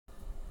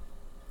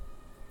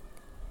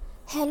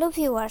Hello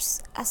viewers,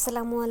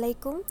 আসসালামু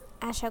আলাইকুম।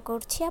 আশা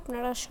করছি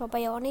আপনারা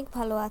সবাই অনেক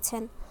ভালো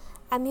আছেন।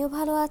 আমিও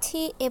ভালো আছি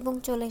এবং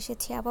চলে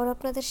এসেছি আবার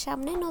আপনাদের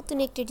সামনে নতুন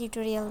একটি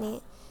টিউটোরিয়াল নিয়ে।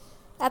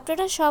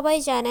 আপনারা সবাই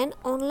জানেন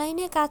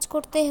অনলাইনে কাজ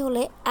করতে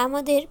হলে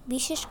আমাদের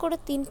বিশেষ করে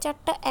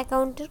 3-4টা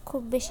অ্যাকাউন্টের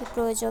খুব বেশি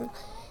প্রয়োজন।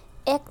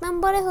 এক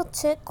নম্বরে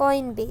হচ্ছে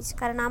কয়েনবেজ,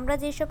 কারণ আমরা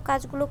যেসব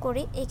কাজগুলো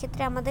করি এই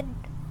ক্ষেত্রে আমাদের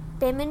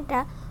পেমেন্টটা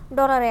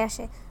ডলারে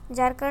আসে,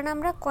 যার কারণে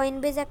আমরা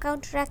কয়েনবেজ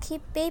অ্যাকাউন্ট রাখি,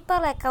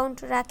 পেপ্যাল অ্যাকাউন্ট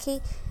রাখি,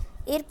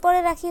 এরপরে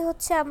রাখি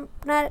হচ্ছে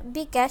আপনার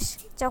বিকাশ।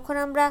 যখন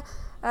আমরা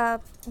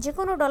যে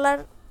কোনো ডলার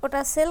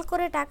ওটা সেল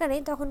করে টাকা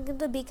নেই তখন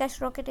কিন্তু বিকাশ,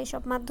 রকেট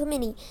এসব মাধ্যমে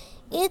নিই।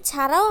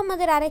 এছাড়াও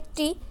আমাদের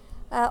আরেকটি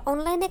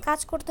অনলাইনে কাজ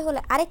করতে হলে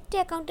আরেকটি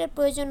অ্যাকাউন্টের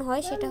প্রয়োজন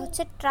হয়, সেটা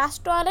হচ্ছে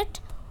ট্রাস্ট ওয়ালেট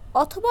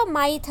অথবা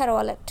myether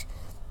ওয়ালেট।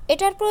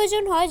 এটার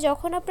প্রয়োজন হয়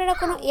যখন আপনারা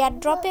কোনো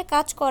এয়ারড্রপে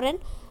কাজ করেন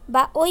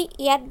বা ওই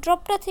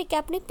এয়ারড্রপটা থেকে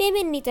আপনি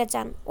পেমেন্ট নিতে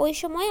চান, ওই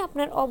সময়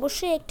আপনার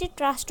অবশ্যই একটি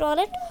ট্রাস্ট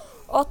ওয়ালেট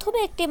অথবা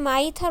একটি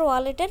myether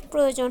ওয়ালেটের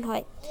প্রয়োজন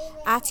হয়।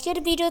 আজকের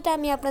ভিডিওতে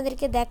আমি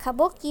আপনাদেরকে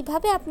দেখাবো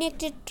কিভাবে আপনি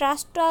একটি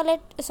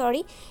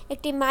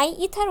একটি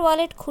myether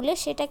ওয়ালেট খুলে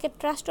সেটাকে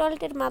ট্রাস্ট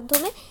ওয়ালেটের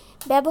মাধ্যমে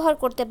ব্যবহার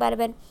করতে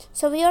পারবেন।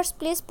 সো ভিউয়ার্স,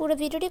 প্লিজ পুরো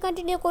ভিডিওটি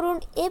কন্টিনিউ করুন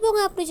এবং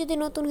আপনি যদি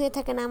নতুন হয়ে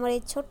থাকেন আমার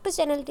এই ছোট্ট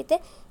চ্যানেলটিতে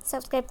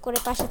সাবস্ক্রাইব করে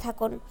পাশে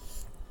থাকুন।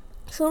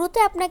 শুরুতে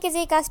আপনাকে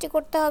যেই কাজটি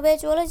করতে হবে,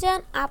 চলে যান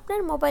আপনার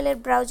মোবাইলের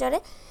ব্রাউজারে,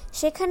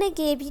 সেখানে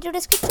গিয়ে ভিডিও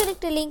ডেসক্রিপশনে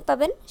একটি লিঙ্ক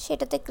পাবেন,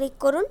 সেটাতে ক্লিক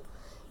করুন।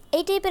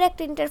 এই টাইপের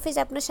একটা ইন্টারফেস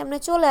আপনার সামনে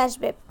চলে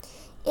আসবে।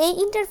 এই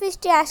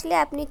ইন্টারফেসটি আসলে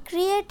আপনি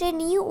ক্রিয়েট এ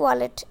নিউ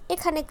ওয়ালেট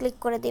এখানে ক্লিক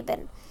করে দেবেন।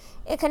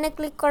 এখানে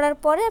ক্লিক করার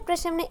পরে আপনার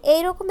সামনে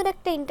এই রকমের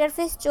একটা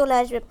ইন্টারফেস চলে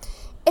আসবে।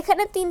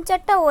 এখানে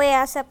 3-4টা ওয়ে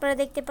আছে, আপনারা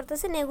দেখতে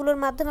পারতেছেন, এগুলোর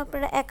মাধ্যমে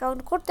আপনারা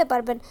অ্যাকাউন্ট করতে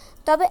পারবেন।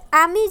 তবে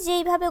আমি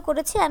যেইভাবে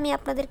করেছি আমি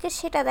আপনাদেরকে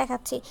সেটা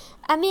দেখাচ্ছি।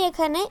 আমি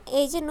এখানে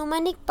এই যে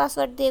নোমানিক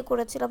পাসওয়ার্ড দিয়ে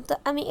করেছিলাম, তো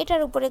আমি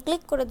এটার উপরে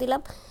ক্লিক করে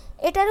দিলাম।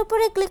 এটার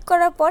উপরে ক্লিক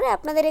করার পরে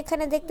আপনাদের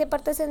এখানে দেখতে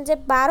পারতেছেন যে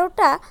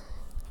 12টা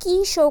কি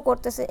শো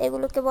করতেছে,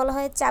 এগুলোকে বলা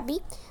হয় চাবি।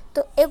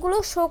 তো এগুলো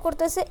শো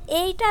করতেছে,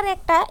 এইটার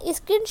একটা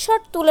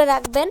স্ক্রিনশট তুলে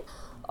রাখবেন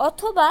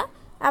অথবা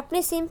আপনি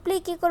সিম্পলি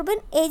কি করবেন,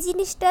 এই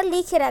জিনিসটা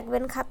লিখে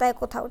রাখবেন খাতায়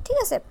কোথাও, ঠিক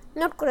আছে,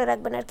 নোট করে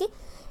রাখবেন আর কি।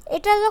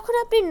 এটা যখন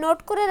আপনি নোট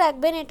করে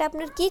রাখবেন, এটা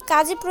আপনার কি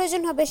কাজে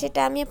প্রয়োজন হবে সেটা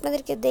আমি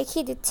আপনাদেরকে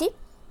দেখিয়ে দিচ্ছি।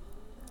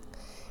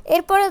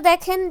 এরপরে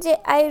দেখেন যে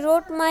আই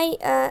রোট মাই,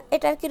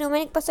 এটার কি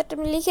নোমানিক পাসওয়ার্ডটা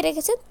আপনি লিখে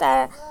রেখেছেন তা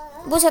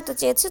বোঝাতে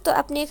চেয়েছে। তো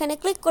আপনি এখানে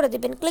ক্লিক করে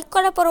দেবেন। ক্লিক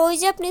করার পর ওই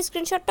যে আপনি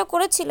স্ক্রিনশটটা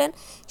করেছিলেন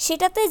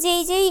সেটাতে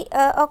যেই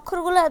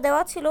অক্ষরগুলো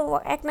দেওয়া ছিল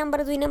 1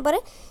 নম্বরে 2 নম্বরে,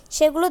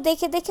 সেগুলো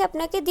দেখে দেখে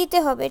আপনাকে দিতে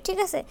হবে, ঠিক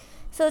আছে।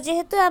 সো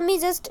যেহেতু আমি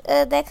জাস্ট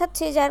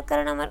দেখাচ্ছি, যার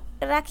কারণে আমার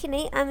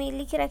আমি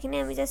লিখে রাখিনি,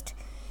 আমি জাস্ট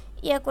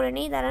করে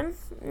নিই, দাঁড়ান।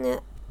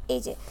 এই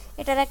যে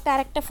এটার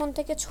আরেকটা ফোন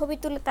থেকে ছবি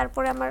তুলে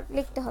তারপরে আমার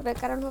লিখতে হবে,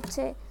 কারণ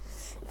হচ্ছে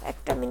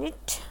একটা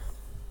মিনিট।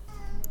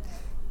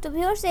 তো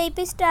ভিউয়ার্স, এই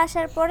পেজটা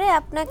আসার পরে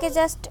আপনাকে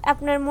জাস্ট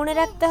আপনার মনে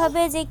রাখতে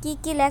হবে যে কি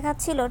কি লেখা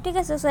ছিল, ঠিক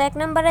আছে। সো 1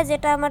 নম্বরে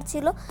যেটা আমার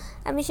ছিল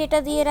আমি সেটা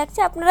দিয়ে রাখছি।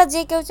 আপনারা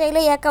যে কেউ চাইলে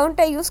এই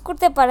অ্যাকাউন্টটা ইউজ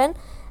করতে পারেন,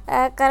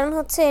 কারণ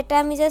হচ্ছে এটা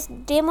আমি জাস্ট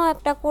ডেমো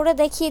একটা করে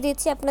দেখিয়ে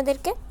দিচ্ছি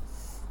আপনাদেরকে।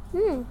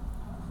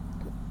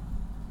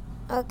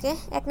 ওকে,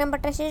 1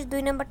 নম্বরটা শেষ,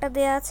 2 নম্বরটা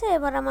দেওয়া আছে,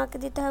 এবার আমাকে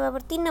দিতে হবে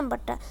আবার 3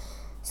 নম্বরটা।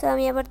 সো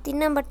আমি আবার 3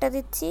 নম্বরটা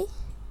দিচ্ছি,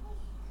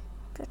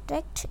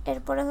 প্রোটেক্ট।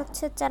 এরপরে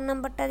হচ্ছে 4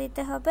 নম্বরটা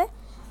দিতে হবে,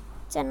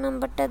 4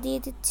 নম্বরটা দিয়ে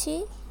দিচ্ছি।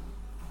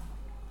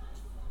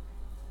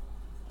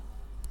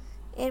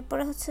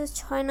 এরপরে হচ্ছে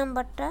 6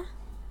 নম্বরটা,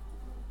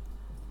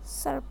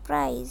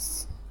 সারপ্রাইজ।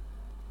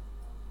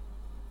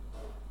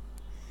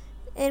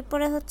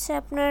 এরপরে হচ্ছে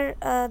আপনার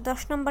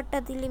 10 নম্বরটা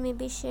দিলে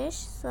মেবি শেষ।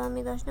 সো আমি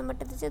 10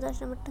 নম্বরটা দিচ্ছি, 10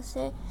 নম্বরটা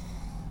হচ্ছে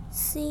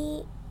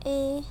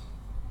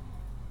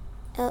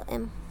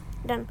CALM,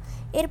 ডান।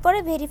 এরপরে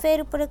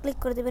ভেরিফাইয়ের উপরে ক্লিক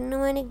করে দেবেন।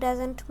 নোমানিক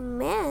ডাজন্ট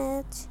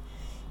ম্যাচ,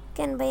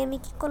 কেন ভাই আমি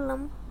কি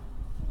করলাম,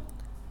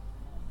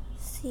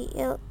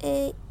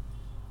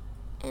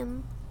 CLAM,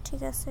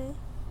 ঠিক আছে।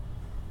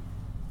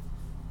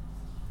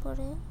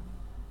 পরে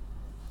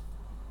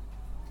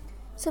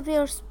সো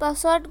ভিউয়ার্স,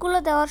 পাসওয়ার্ডগুলো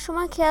দেওয়ার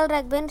সময় খেয়াল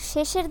রাখবেন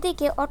শেষের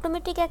দিকে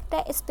অটোমেটিক একটা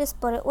স্পেস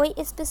পড়ে, ওই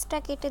স্পেসটা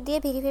কেটে দিয়ে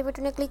ভেরিফাই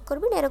বাটনে ক্লিক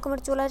করবেন।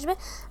 এরকমের চলে আসবে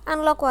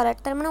আনলক ওয়ালেট,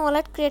 তার মানে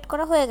ওয়ালেট ক্রিয়েট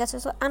করা হয়ে গেছে।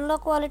 সো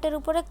আনলক ওয়ালেটের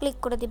উপরে ক্লিক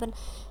করে দিবেন।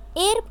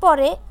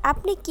 এরপরে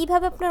আপনি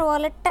কিভাবে আপনার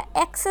ওয়ালেটটা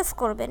অ্যাক্সেস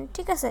করবেন,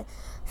 ঠিক আছে।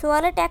 সো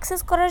ওয়ালেট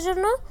অ্যাক্সেস করার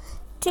জন্য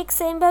ঠিক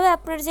সেমভাবে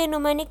আপনার যে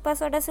নোমানিক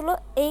পাসওয়ার্ড ছিল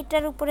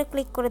এইটার উপরে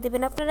ক্লিক করে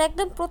দেবেন। আপনারা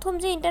একদম প্রথম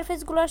যে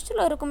ইন্টারফেসগুলো আসছিল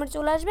ওই রকমের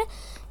চলে আসবে।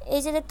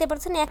 এই যে দেখতে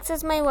পাচ্ছেন অ্যাক্সেস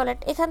মাই ওয়ালেট,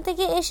 এখান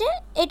থেকে এসে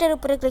এইটার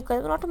উপরে ক্লিক করে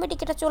দেবেন, অটোমেটিক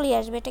এটা চলে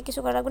আসবে, এটা কিছু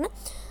করা লাগবে না।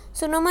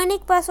 সো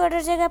নোমানিক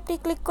পাসওয়ার্ডের জায়গায় আপনি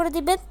ক্লিক করে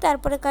দিবেন,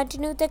 তারপরে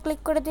কন্টিনিউতে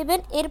ক্লিক করে দিবেন।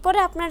 এরপরে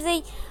আপনার যেই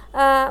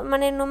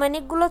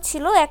নোমানিকগুলো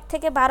ছিল 1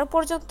 থেকে 12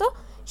 পর্যন্ত,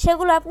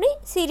 সেগুলো আপনি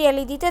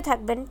সিরিয়ালি দিতে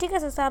থাকবেন, ঠিক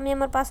আছে। সো আমি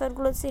আমার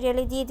পাসওয়ার্ডগুলো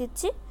সিরিয়ালি দিয়ে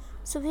দিচ্ছি।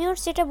 সো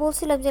ভিউয়ার্স, যেটা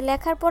বলছিলাম যে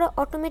লেখার পরে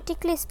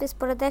অটোমেটিকলি স্পেস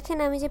পড়ে, দেখেন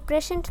আমি যে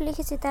প্রেজেন্ট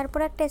লিখেছি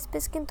তারপরে একটা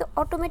স্পেস কিন্তু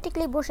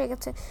অটোমেটিকলি বসে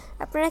গেছে।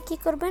 আপনারা কি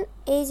করবেন,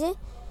 এই যে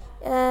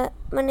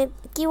মানে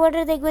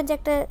কিওয়ার্ডের দেখবেন যে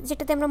একটা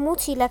যেটাতে আমরা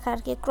মুছি লেখা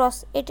আর কি ক্রস,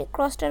 এটা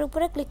ক্রসটার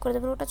উপরে ক্লিক করে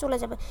দেবেন, ওটা চলে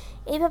যাবে।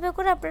 এইভাবে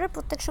করে আপনারা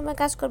প্রত্যেক সময়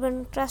কাজ করবেন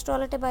ট্রাস্ট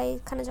ওয়ালেটে বা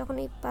এখানে যখন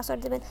এই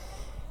পাসওয়ার্ড দেবেন।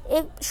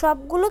 এই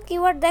সবগুলো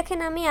কিওয়ার্ড দেখেন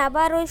আমি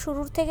আবার ওই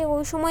শুরুর থেকে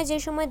ওই সময় যে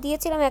সময়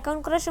দিয়েছিলাম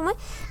অ্যাকাউন্ট করার সময়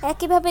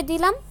একইভাবে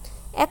দিলাম।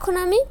 এখন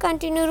আমি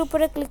কন্টিনিউর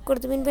উপরে ক্লিক করে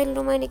দেবেন। ভেল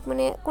রোমানিক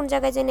মানে কোন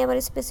জায়গায় জানি আবার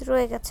স্পেস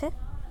রয়ে গেছে।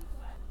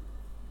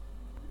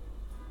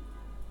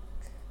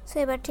 সো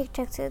এবার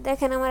ঠিকঠাক আছে,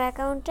 দেখেন আমার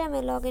অ্যাকাউন্টে আমি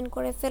লগ ইন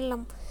করে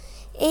ফেললাম।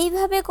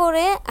 এইভাবে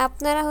করে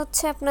আপনারা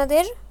হচ্ছে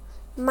আপনাদের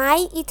মাই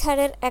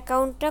ইথারের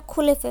অ্যাকাউন্টটা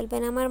খুলে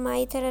ফেলবেন। আমার মাই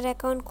ইথারের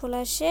অ্যাকাউন্ট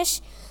খোলা শেষ,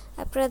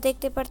 আপনারা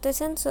দেখতে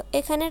পারতেছেন। সো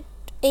এখানে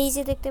এই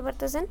যে দেখতে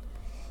পারতেছেন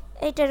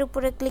এইটার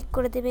উপরে ক্লিক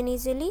করে দেবেন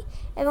ইজিলি,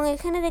 এবং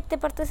এখানে দেখতে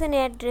পারতেছেন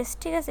অ্যাড্রেস,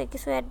 ঠিক আছে,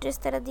 কিছু অ্যাড্রেস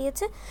তারা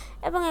দিয়েছে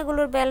এবং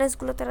এগুলোর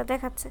ব্যালেন্সগুলো তারা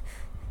দেখাচ্ছে।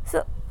 সো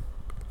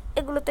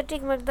এগুলোতে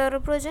টিকমার্ক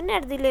দেওয়ার প্রয়োজন নেই,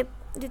 আর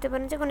দিতে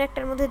পারেন, যে কোনো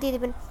একটার মধ্যে দিয়ে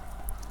দিবেন।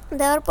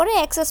 দেওয়ার পরে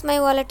অ্যাক্সেস মাই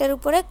ওয়ালেটের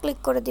উপরে ক্লিক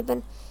করে দিবেন।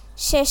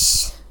 শেষ,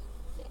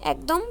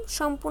 একদম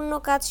সম্পূর্ণ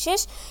কাজ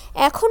শেষ।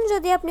 এখন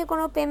যদি আপনি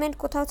কোনো পেমেন্ট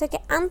কোথাও থেকে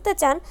আনতে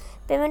চান,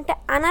 পেমেন্টটা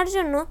আনার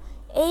জন্য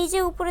এই যে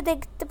উপরে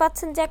দেখতে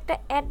পাচ্ছেন যে একটা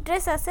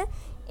অ্যাড্রেস আছে,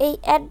 এই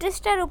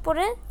অ্যাড্রেসটার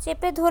উপরে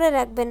চেপে ধরে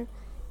রাখবেন।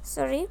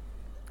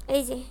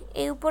 এই যে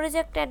এই উপরে যে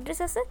একটা অ্যাড্রেস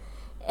আছে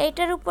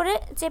এইটার উপরে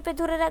চেপে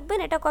ধরে রাখবেন,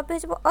 এটা কপি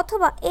হয়ে যাবে।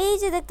 অথবা এই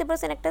যে দেখতে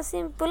পাচ্ছেন একটা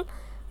সিম্পল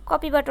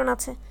কপি বাটন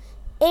আছে,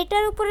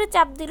 এইটার উপরে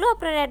চাপ দিলেও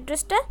আপনার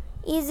অ্যাড্রেসটা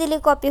ইজিলি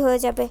কপি হয়ে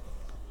যাবে।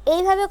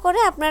 এইভাবে করে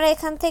আপনারা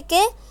এখান থেকে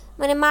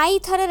মানে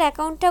মাইথারের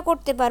অ্যাকাউন্টটা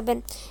করতে পারবেন।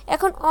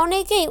 এখন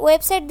অনেকেই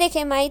ওয়েবসাইট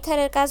দেখে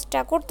মাইথারের কাজটা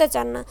করতে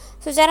চান না।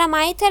 তো যারা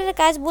মাইথারের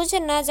কাজ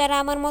বুঝেন না, যারা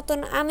আমার মতন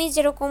আমি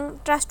যেরকম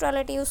ট্রাস্ট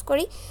ওয়ালেট ইউজ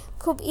করি,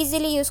 খুব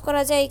ইজিলি ইউজ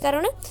করা যায় এই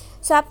কারণে।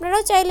 সো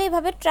আপনারাও চাইলে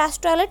এইভাবে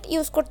ট্রাস্ট ওয়ালেট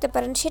ইউজ করতে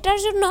পারেন। সেটার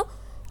জন্য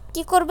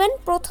কি করবেন,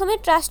 প্রথমে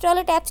ট্রাস্ট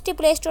ওয়ালেট অ্যাপসটি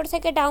প্লে স্টোর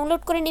থেকে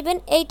ডাউনলোড করে নেবেন।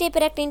 এই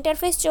টাইপের একটা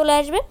ইন্টারফেস চলে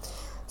আসবে।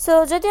 সো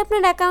যদি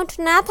আপনার অ্যাকাউন্ট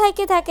না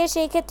থাকে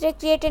সেই ক্ষেত্রে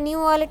ক্রিয়েট এ নিউ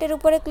ওয়ালেটের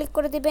উপরে ক্লিক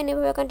করে দিবেন,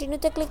 এভাবে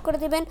কন্টিনিউতে ক্লিক করে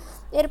দিবেন।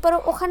 এরপর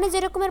ওখানে যে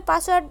রকমের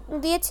পাসওয়ার্ড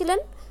দিয়েছিলেন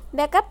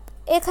ব্যাকআপ,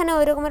 এখানে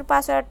ওই রকমের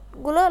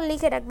পাসওয়ার্ডগুলো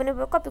লিখে রাখবেন,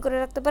 এভাবে কপি করে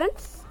রাখতে পারেন।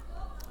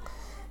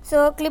 সো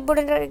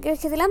ক্লিপবোর্ডে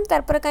রেখে দিলাম,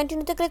 তারপরে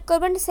কন্টিনিউতে ক্লিক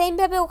করবেন।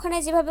 সেমভাবে ওখানে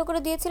যেভাবে করে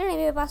দিয়েছিলেন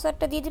এইভাবে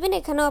পাসওয়ার্ডটা দিয়ে দিবেন,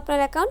 এখানেও আপনার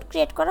অ্যাকাউন্ট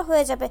ক্রিয়েট করা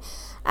হয়ে যাবে।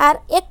 আর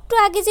একটু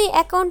আগে যে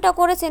অ্যাকাউন্টটা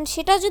করেছেন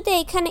সেটা যদি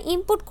এইখানে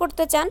ইনপুট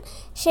করতে চান,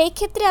 সেই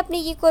ক্ষেত্রে আপনি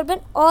কি করবেন,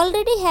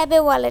 অলরেডি হ্যাভ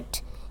এ ওয়ালেট,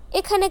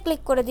 এখানে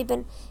ক্লিক করে দিবেন।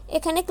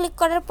 এখানে ক্লিক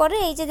করার পরে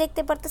এই যে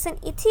দেখতে পারতেছেন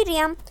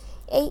ইথিরিয়াম,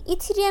 এই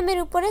ইথিরিয়ামের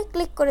উপরে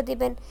ক্লিক করে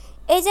দিবেন।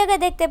 এই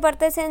জায়গায় দেখতে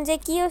পারতেছেন যে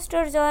কিও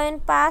স্টোর জয়েন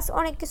পাস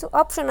অনেক কিছু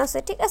অপশন আছে,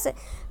 ঠিক আছে।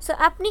 সো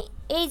আপনি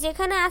এই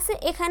যেখানে আছে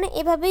এখানে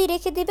এভাবেই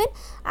রেখে দিবেন।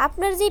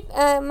 আপনার যে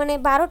মানে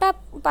 12টা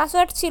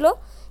পাসওয়ার্ড ছিল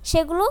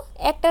সেগুলো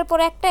একটার পর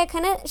একটা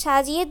এখানে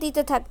সাজিয়ে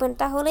দিতে থাকবেন,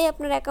 তাহলেই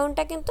আপনার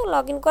অ্যাকাউন্টটা কিন্তু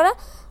লগ ইন করা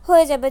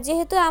হয়ে যাবে।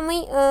 যেহেতু আমি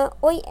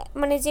ওই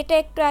মানে যেটা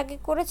একটু আগে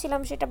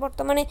করেছিলাম সেটা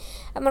বর্তমানে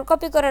আমার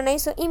কপি করা নাই।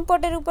 সো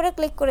ইম্পোর্টের উপরে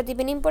ক্লিক করে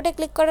দিবেন। ইম্পোর্টে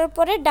ক্লিক করার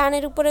পরে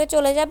ডানের উপরে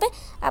চলে যাবে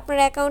আপনার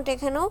অ্যাকাউন্ট,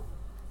 এখানেও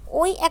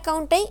ওই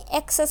অ্যাকাউন্টটাই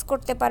অ্যাক্সেস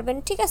করতে পারবেন,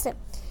 ঠিক আছে।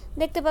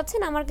 দেখতে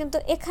পাচ্ছেন আমার কিন্তু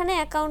এখানে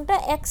অ্যাকাউন্টটা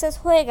অ্যাক্সেস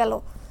হয়ে গেল।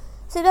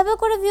 সেভাবে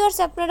করে ভিউয়ার্স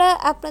আপনারা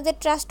আপনাদের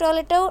ট্রাস্ট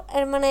ওয়ালেটেও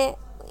মানে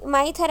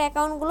মাইথার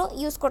অ্যাকাউন্টগুলো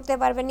ইউজ করতে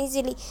পারবেন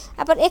ইজিলি।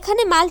 আবার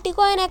এখানে মাল্টি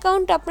কয়েন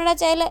অ্যাকাউন্ট আপনারা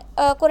চাইলে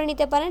করে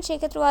নিতে পারেন।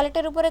 সেক্ষেত্রে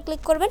ওয়ালেটের উপরে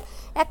ক্লিক করবেন।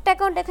 একটা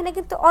অ্যাকাউন্ট এখানে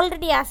কিন্তু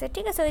অলরেডি আছে,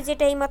 ঠিক আছে, ওই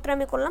যেটা এইমাত্র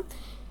আমি করলাম।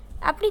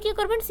 আপনি কি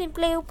করবেন,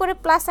 সিম্পলি উপরে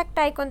প্লাস একটা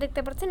আইকন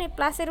দেখতে পাচ্ছেন, এই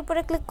প্লাসের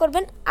উপরে ক্লিক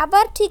করবেন।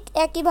 আবার ঠিক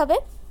একইভাবে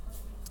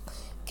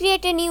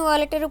ক্রিয়েট এ নিউ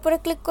ওয়ালেটের উপরে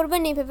ক্লিক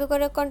করবেন, এইভাবে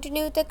করে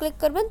কন্টিনিউতে ক্লিক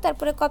করবেন,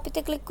 তারপরে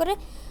কপিতে ক্লিক করে,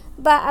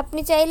 বা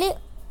আপনি চাইলে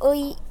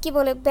ওই কি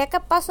বলে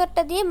ব্যাকআপ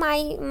পাসওয়ার্ডটা দিয়ে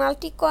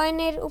মাল্টি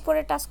কয়েনের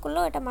উপরে টাচ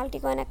করলেও এটা মাল্টি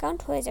কয়েন অ্যাকাউন্ট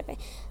হয়ে যাবে।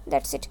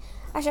 That's it.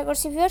 আশা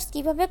করছি ভিউয়ার্স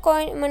কীভাবে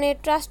কয়েন মানে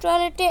ট্রাস্ট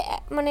ওয়ালেটে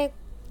মানে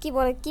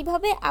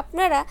কীভাবে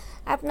আপনারা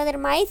আপনাদের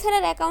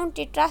মাইথারের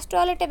অ্যাকাউন্টটি ট্রাস্ট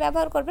ওয়ালেটে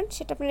ব্যবহার করবেন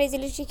সেটা আপনারা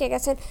ইজিলি শিখে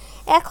গেছেন।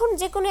 এখন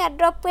যে কোনো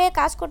অ্যাড্রপে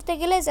কাজ করতে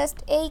গেলে জাস্ট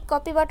এই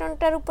কপি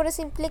বাটনটার উপরে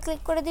সিম্পলি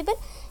ক্লিক করে দিবেন,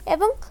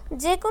 এবং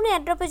যে কোনো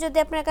অ্যাড্রপে যদি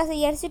আপনার কাছে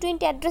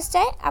ERC20 অ্যাড্রেস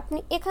চায়, আপনি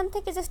এখান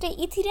থেকে জাস্ট এই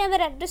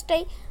ইথিরিয়ামের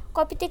অ্যাড্রেসটাই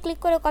কপিতে ক্লিক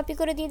করে কপি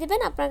করে দিয়ে দেবেন,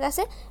 আপনার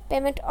কাছে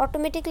পেমেন্ট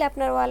অটোমেটিকলি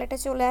আপনার ওয়ালেটে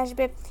চলে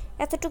আসবে।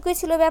 এতটুকুই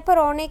ছিল ব্যাপার।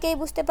 অনেকেই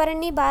বুঝতে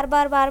পারেননি,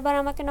 বারবার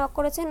আমাকে নক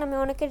করেছেন, আমি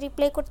অনেকে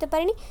রিপ্লাই করতে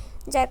পারিনি,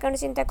 যার কারণে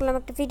চিন্তা করলাম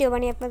একটা ভিডিও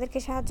বানিয়ে আপনাদেরকে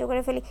সাহায্য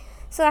করে ফেলি।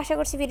 সো আশা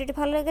করছি ভিডিওটি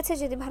ভালো লেগেছে।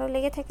 যদি ভালো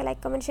লেগে থাকে লাইক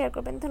কমেন্ট শেয়ার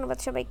করবেন। ধন্যবাদ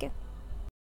সবাইকে।